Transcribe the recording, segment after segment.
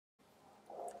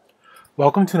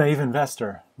Welcome to Naive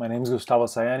Investor. My name is Gustavo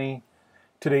Sayani.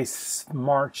 Today's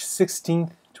March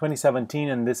 16th, 2017,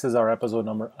 and this is our episode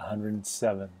number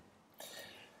 107.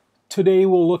 Today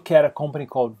we'll look at a company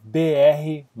called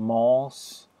BR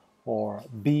Malls or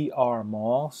BR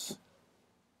Malls.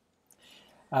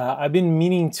 I've been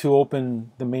meaning to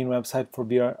open the main website for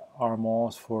BR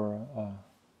Malls for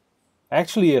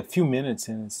actually a few minutes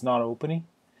and it's not opening.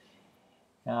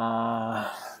 And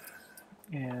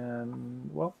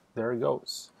well, there it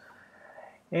goes.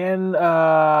 And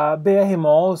BR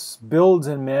Malls builds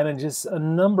and manages a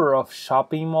number of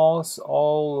shopping malls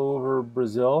all over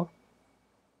Brazil.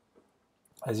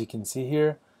 As you can see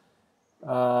here,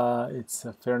 it's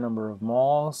a fair number of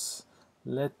malls.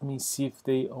 Let me see if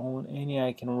they own any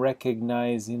I can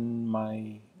recognize in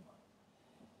my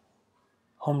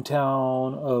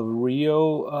hometown of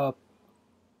Rio.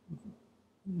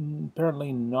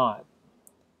 Apparently not.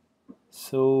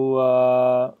 So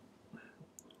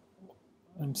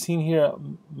I'm seeing here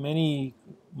many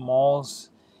malls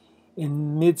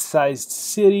in mid-sized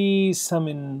cities, some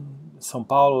in São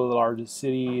Paulo, the largest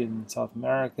city in South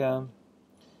America.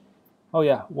 Oh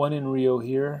yeah, one in Rio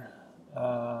here.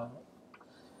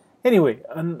 Anyway,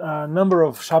 a number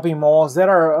of shopping malls that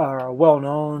are well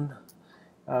known,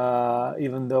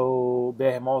 even though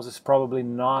BR Malls is probably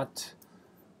not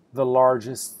the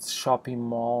largest shopping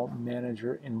mall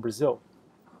manager in Brazil.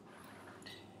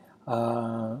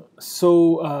 This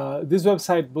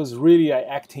website was really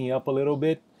acting up a little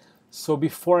bit. So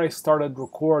before I started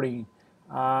recording,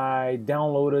 I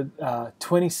downloaded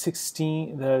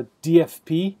 2016, the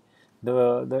DFP,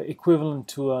 the equivalent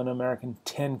to an American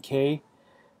 10K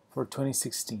for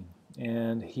 2016.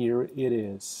 And here it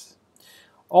is.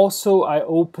 Also, I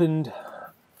opened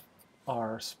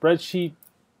our spreadsheet.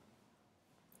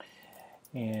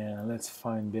 And let's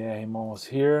find BR Malls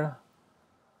here.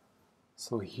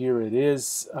 So here it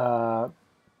is. And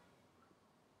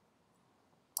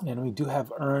we do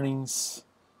have earnings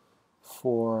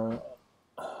for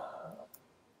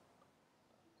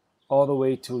all the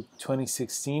way to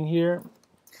 2016 here.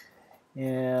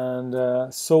 And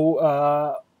I'm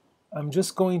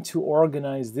just going to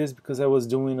organize this because I was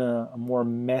doing a more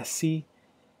messy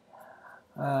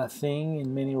thing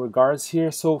in many regards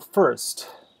here. So first,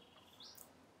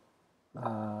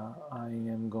 I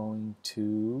am going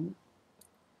to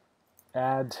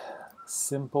add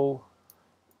simple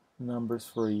numbers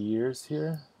for years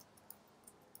here.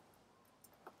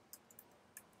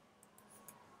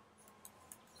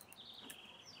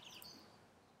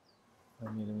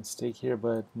 I made a mistake here,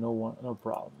 but no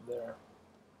problem there.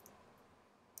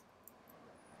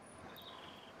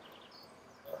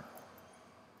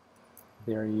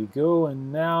 There you go,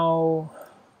 and now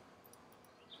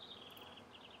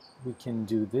we can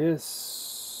do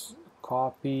this,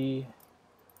 copy,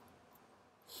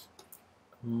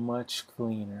 much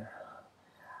cleaner.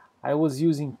 I was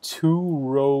using 2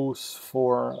 rows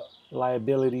for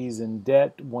liabilities and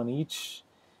debt, one each,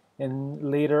 and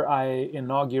later I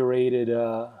inaugurated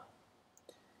a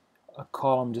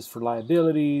column just for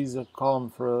liabilities, a column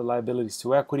for liabilities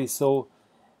to equity. So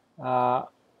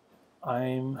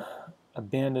I'm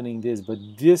abandoning this, but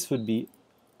this would be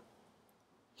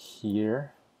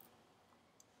here,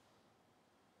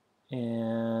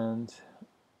 and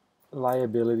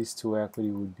liabilities to equity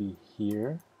would be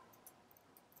here.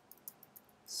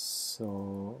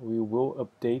 So we will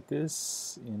update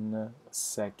this in a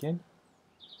second.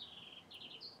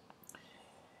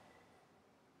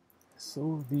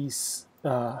 So these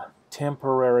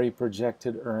temporary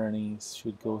projected earnings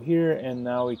should go here, and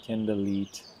now we can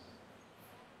delete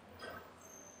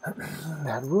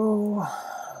that row.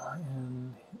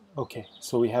 And okay,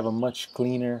 so we have a much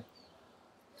cleaner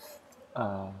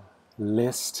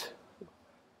list,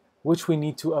 which we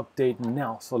need to update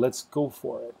now. So let's go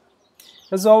for it.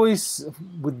 As always,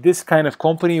 with this kind of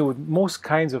company, with most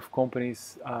kinds of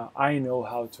companies, I know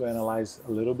how to analyze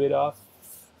a little bit of.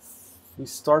 We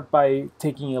start by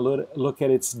taking a look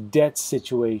at its debt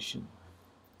situation.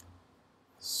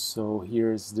 So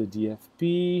here's the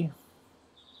DFP.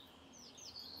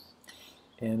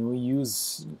 And we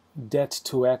use debt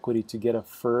to equity to get a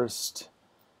first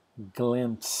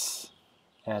glimpse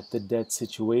at the debt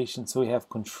situation. So we have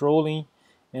controlling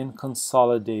and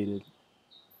consolidated.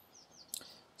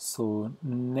 So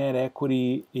net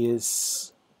equity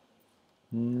is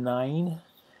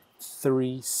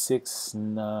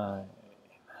 9,369.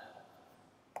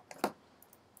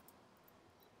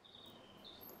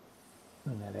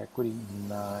 Net equity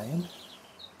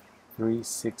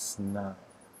 9,369.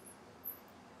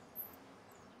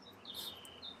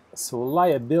 So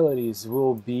liabilities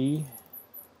will be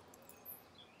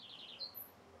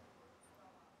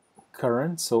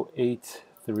current, so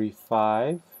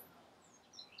 835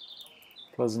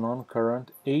 plus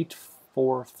non-current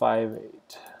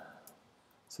 8458,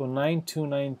 so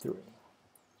 9293.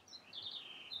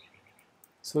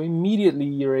 So immediately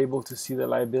you're able to see the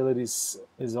liabilities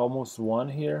is almost 1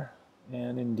 here,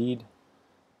 and indeed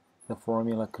the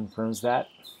formula confirms that.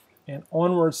 And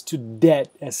onwards to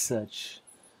debt as such.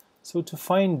 So to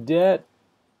find debt,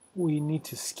 we need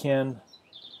to scan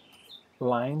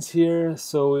lines here.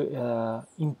 So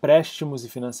empréstimos e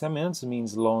financiamentos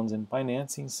means loans and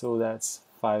financing, so that's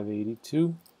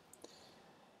 582.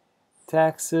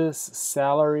 Taxes,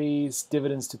 salaries,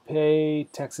 dividends to pay,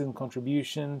 taxes and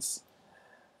contributions,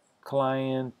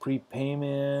 client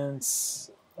prepayments,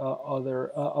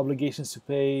 other obligations to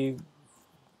pay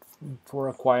for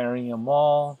acquiring a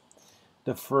mall,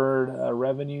 deferred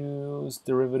revenues,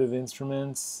 derivative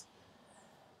instruments.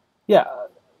 Yeah,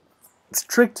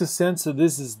 strict to sense, so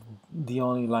this is the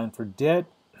only line for debt.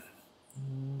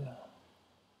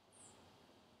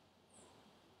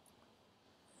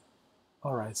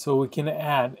 All right, so we can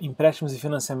add empréstimos e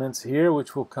financiamentos here,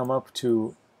 which will come up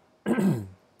to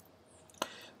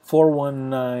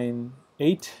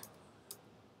 4198.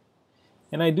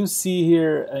 And I do see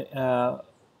here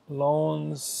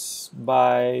loans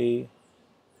by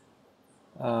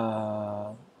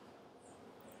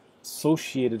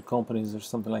associated companies or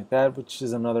something like that, which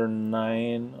is another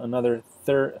 9, another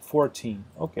 14.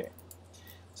 Okay,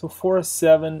 so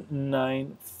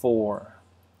 4794.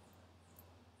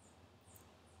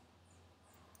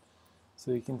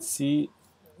 So you can see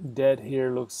debt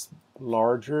here looks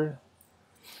larger,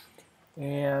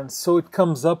 and so it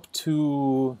comes up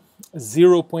to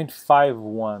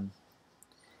 0.51.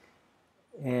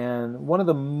 And one of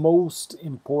the most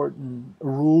important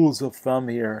rules of thumb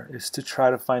here is to try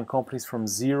to find companies from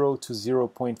 0 to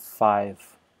 0.5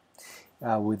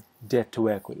 with debt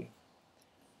to equity.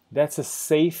 That's a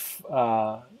safe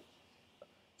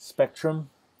spectrum.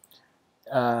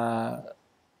 And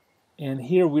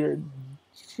here we're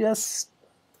just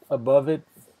above it.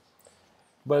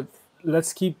 But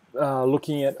let's keep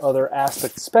looking at other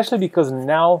aspects, especially because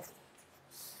now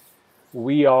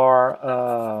we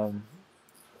are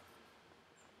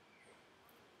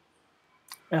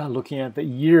looking at the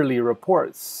yearly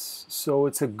reports. So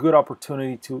it's a good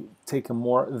opportunity to take a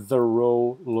more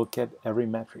thorough look at every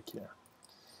metric here.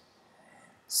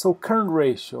 So current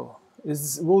ratio,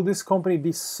 will this company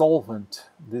be solvent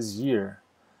this year?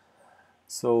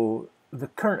 So the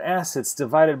current assets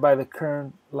divided by the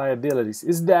current liabilities,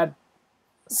 is that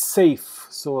safe?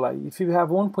 So like if you have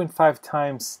 1.5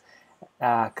 times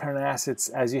current assets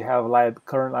as you have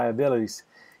current liabilities,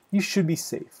 you should be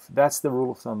safe. That's the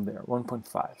rule of thumb there,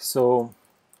 1.5. So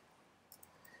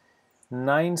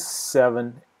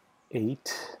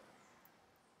 978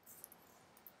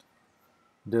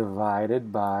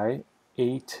 divided by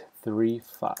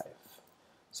 835.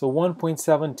 So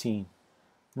 1.17.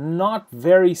 Not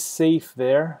very safe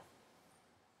there.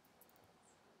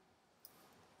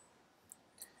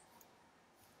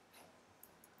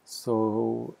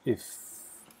 So if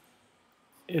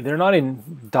they're not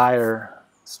in dire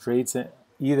straits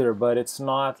either, but it's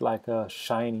not like a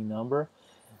shiny number.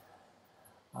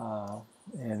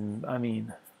 And I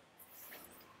mean,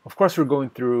 of course, we're going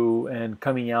through and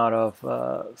coming out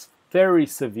of very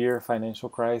severe financial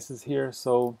crisis here.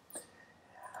 So,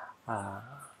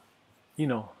 you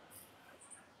know,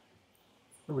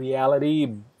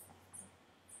 reality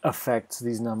affects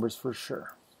these numbers for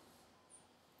sure.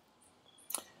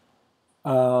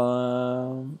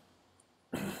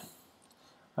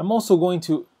 I'm also going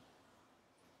to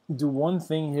do one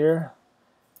thing here.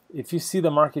 If you see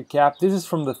the market cap, this is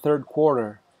from the third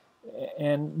quarter,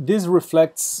 and this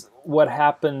reflects what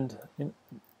happened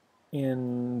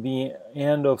in the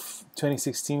end of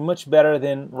 2016 much better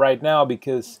than right now,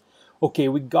 because okay,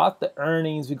 we got the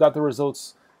earnings, we got the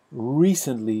results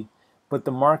recently, but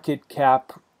the market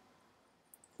cap,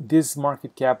 this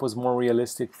market cap was more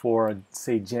realistic for,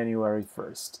 say, January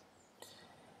 1st.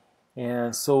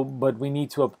 And so, but we need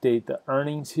to update the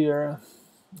earnings here.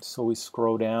 So we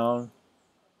scroll down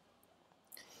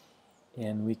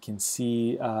and we can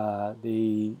see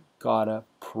they got a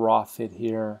profit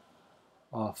here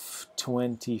of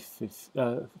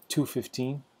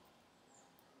 215.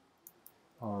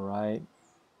 All right.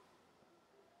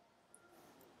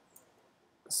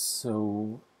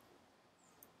 So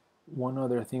one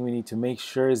other thing we need to make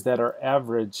sure is that our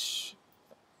average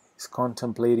is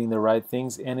contemplating the right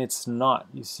things, and it's not,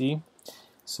 you see.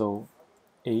 So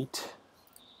 8,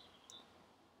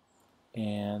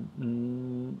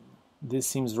 and this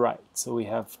seems right. So we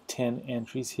have 10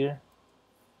 entries here.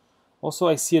 Also,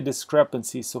 I see a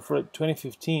discrepancy. So for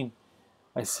 2015,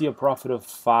 I see a profit of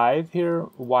 5 here,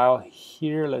 while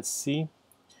here, let's see.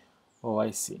 Oh,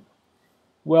 I see.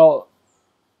 Well,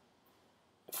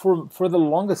 for the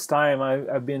longest time,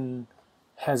 I've been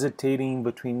hesitating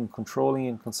between controlling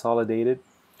and consolidated.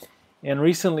 And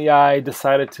recently, I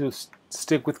decided to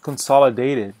stick with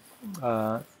consolidated.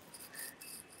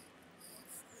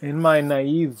 In my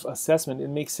naive assessment, it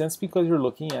makes sense because you're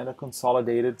looking at a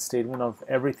consolidated statement of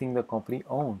everything the company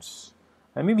owns.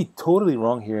 I may be totally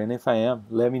wrong here, and if I am,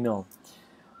 let me know.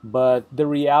 But the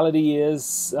reality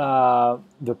is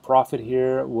the profit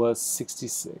here was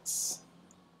 66.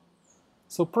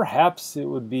 So perhaps it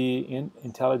would be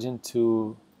intelligent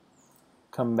to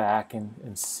come back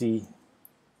and see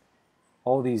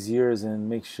all these years and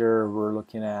make sure we're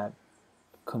looking at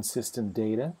consistent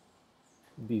data.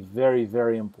 It'd be very,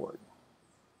 very important.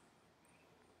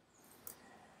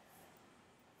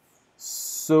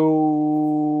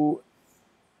 So,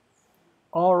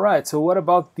 all right, so what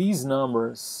about these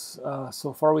numbers?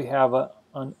 So far we have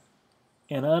an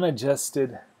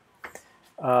unadjusted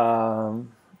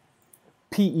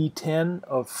PE10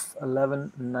 of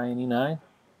 11.99.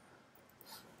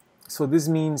 So this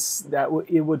means that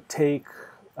it would take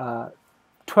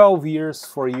 12 years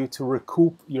for you to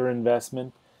recoup your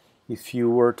investment if you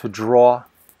were to draw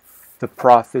the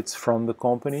profits from the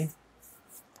company.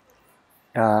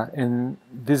 And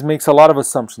this makes a lot of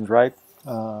assumptions, right?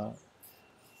 I'm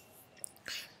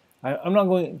not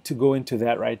going to go into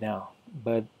that right now,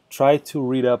 but try to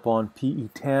read up on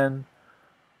PE10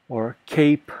 or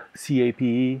CAPE,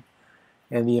 C-A-P-E,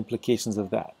 and the implications of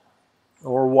that.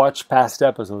 Or watch past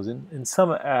episodes. In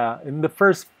the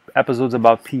first episodes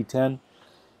about P10,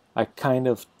 I kind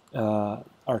of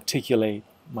articulate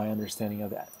my understanding of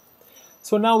that.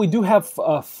 So now we do have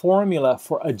a formula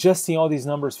for adjusting all these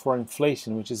numbers for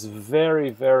inflation, which is very,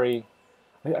 very,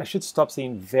 I should stop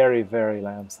saying very, very,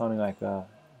 like I'm sounding like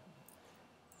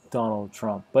Donald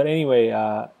Trump. But anyway,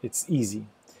 it's easy.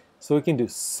 So we can do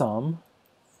sum,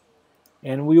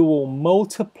 and we will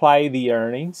multiply the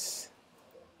earnings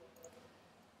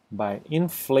by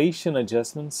inflation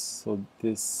adjustments, so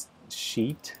this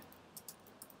sheet,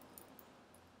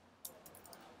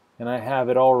 and I have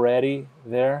it already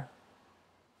there.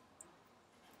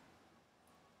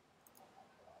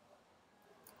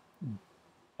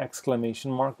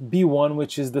 Exclamation mark B1,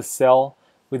 which is the cell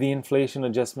with the inflation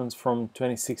adjustments from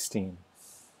 2016.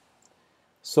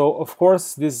 So of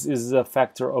course this is a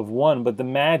factor of 1, but the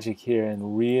magic here,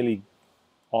 and really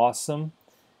awesome,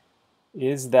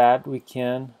 is that we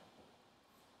can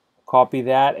copy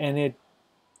that, and it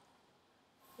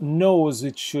knows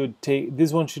it should take,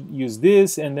 this one should use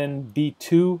this, and then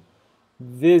B2,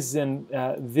 this and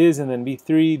then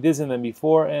B3, this and then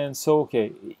B4, and so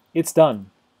okay, it's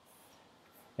done.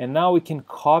 And now we can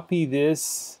copy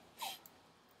this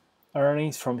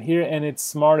earnings from here, and it's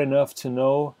smart enough to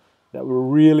know that we're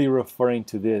really referring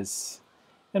to this.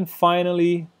 And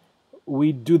finally,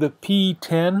 we do the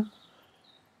P10,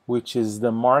 which is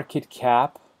the market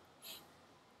cap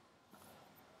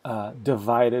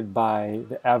divided by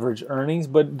the average earnings,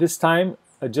 but this time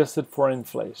adjusted for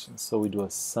inflation. So we do a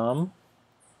sum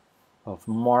of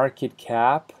market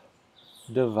cap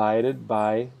divided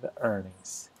by the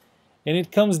earnings. And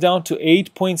it comes down to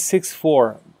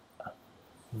 8.64.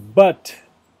 But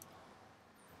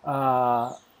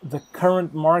the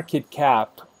current market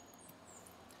cap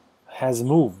has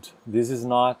moved. This is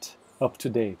not up to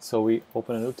date. So we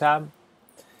open a new tab,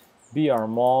 BR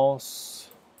Malls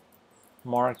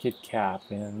market cap,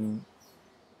 and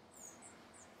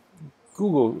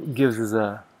Google gives us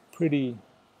a pretty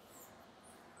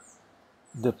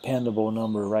dependable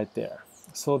number right there.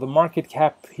 So the market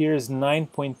cap here is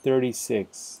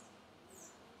 9.36.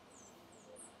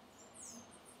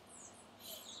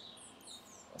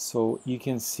 So you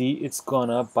can see it's gone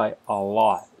up by a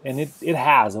lot, and it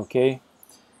has, okay?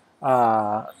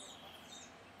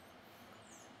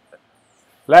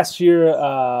 Last year,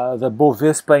 the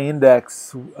Bovespa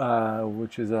index,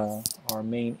 which is our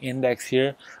main index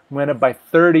here, went up by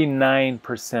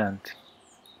 39%.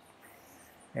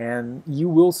 And you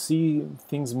will see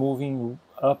things moving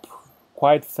up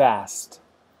quite fast.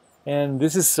 And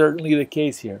this is certainly the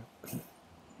case here.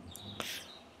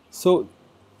 So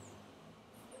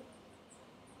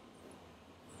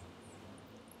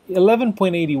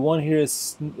 11.81 here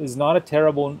is not a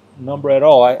terrible number at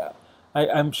all.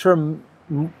 I'm sure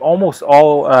almost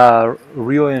all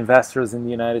real investors in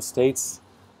the United States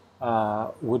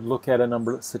would look at a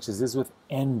number such as this with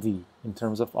envy in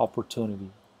terms of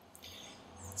opportunity.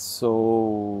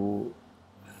 So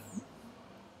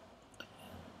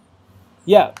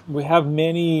Yeah, we have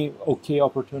many okay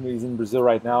opportunities in Brazil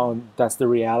right now, and that's the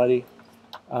reality.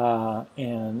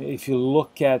 And if you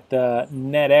look at the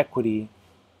net equity,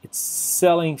 it's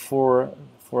selling for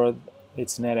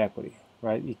its net equity,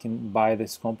 right? You can buy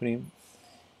this company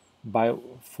by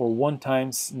for 1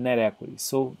 times net equity.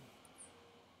 So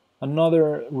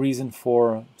another reason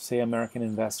for, say, American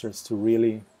investors to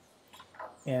really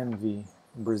envy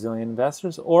Brazilian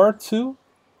investors, or to,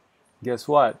 guess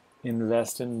what,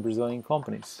 invest in Brazilian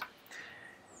companies.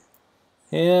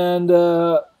 And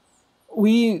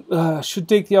we should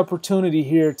take the opportunity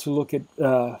here to look at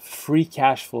free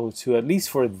cash flow to, at least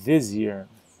for this year.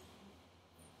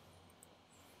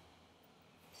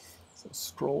 So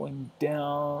scrolling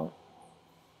down.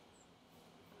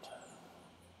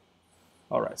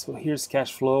 All right, so here's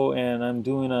cash flow, and I'm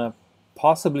doing a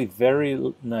possibly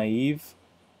very naive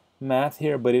math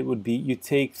here, but it would be you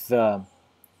take the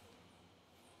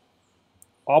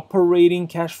operating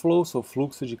cash flow, so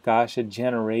fluxo de caixa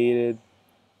generated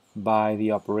by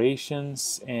the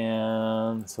operations,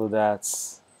 and so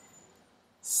that's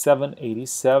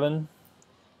 787,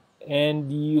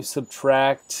 and you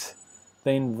subtract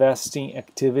the investing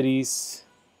activities.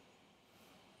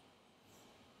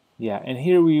 Yeah, and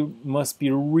here we must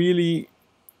be really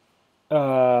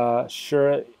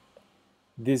sure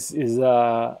this is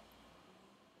a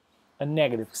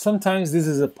negative. Sometimes this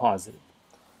is a positive,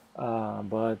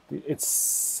 but it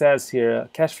says here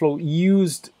cash flow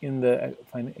used in the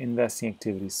investing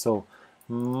activities. So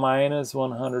minus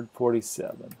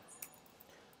 147.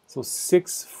 So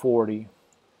 640.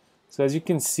 So as you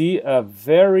can see, a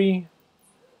very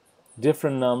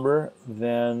different number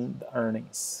than the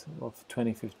earnings of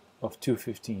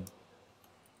 215.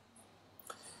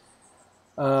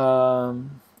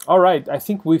 All right, I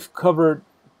think we've covered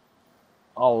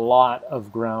a lot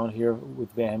of ground here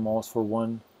with BRMalls for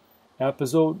one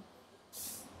episode.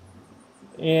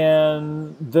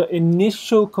 And the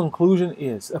initial conclusion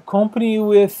is a company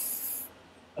with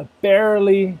a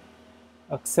barely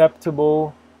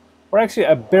acceptable, or actually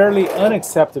a barely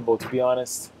unacceptable, to be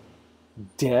honest,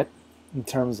 debt in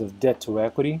terms of debt to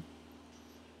equity.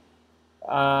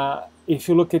 If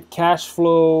you look at cash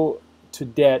flow to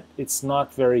debt, it's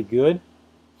not very good,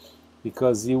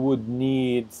 because you would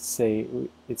need, say,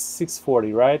 it's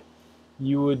 640, right?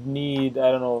 You would need,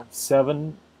 I don't know,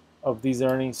 7 of these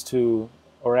earnings to,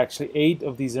 or actually 8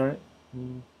 of these earnings.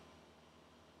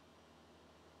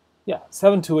 Yeah,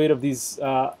 7 to 8 of these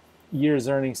years'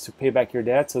 earnings to pay back your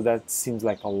debt. So that seems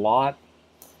like a lot.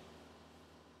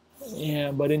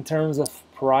 Yeah, but in terms of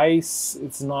price,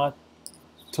 it's not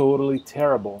totally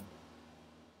terrible.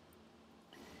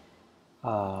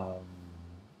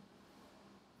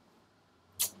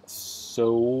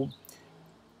 So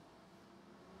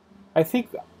I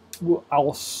think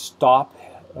I'll stop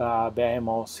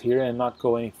BRMalls here and not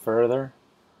go any further,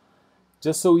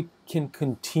 just so we can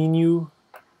continue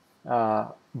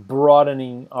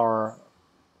broadening our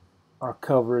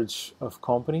coverage of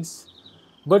companies.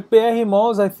 But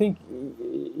BRMalls, I think,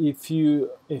 if you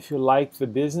like the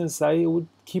business, I would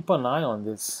keep an eye on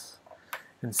this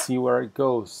and see where it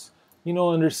goes. You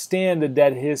know, understand the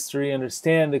debt history,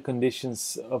 understand the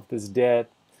conditions of this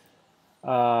debt.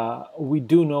 We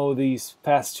do know these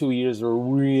past 2 years were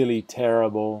really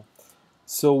terrible.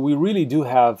 So we really do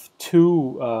have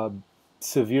 2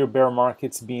 severe bear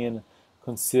markets being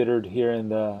considered here in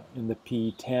the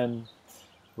P10,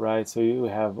 right? So you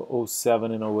have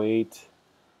 07 and 08,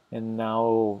 and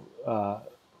now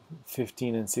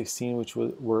 15 and 16, which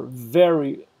were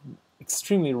very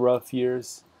extremely rough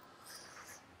years.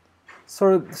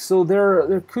 So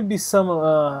there could be some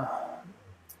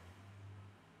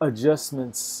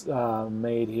adjustments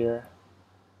made here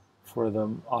for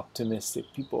the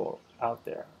optimistic people out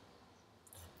there.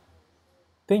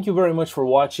 Thank you very much for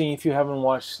watching. If you haven't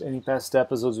watched any past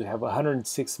episodes, we have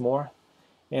 106 more,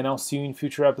 and I'll see you in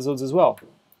future episodes as well.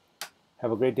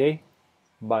 Have a great day.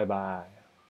 Bye-bye.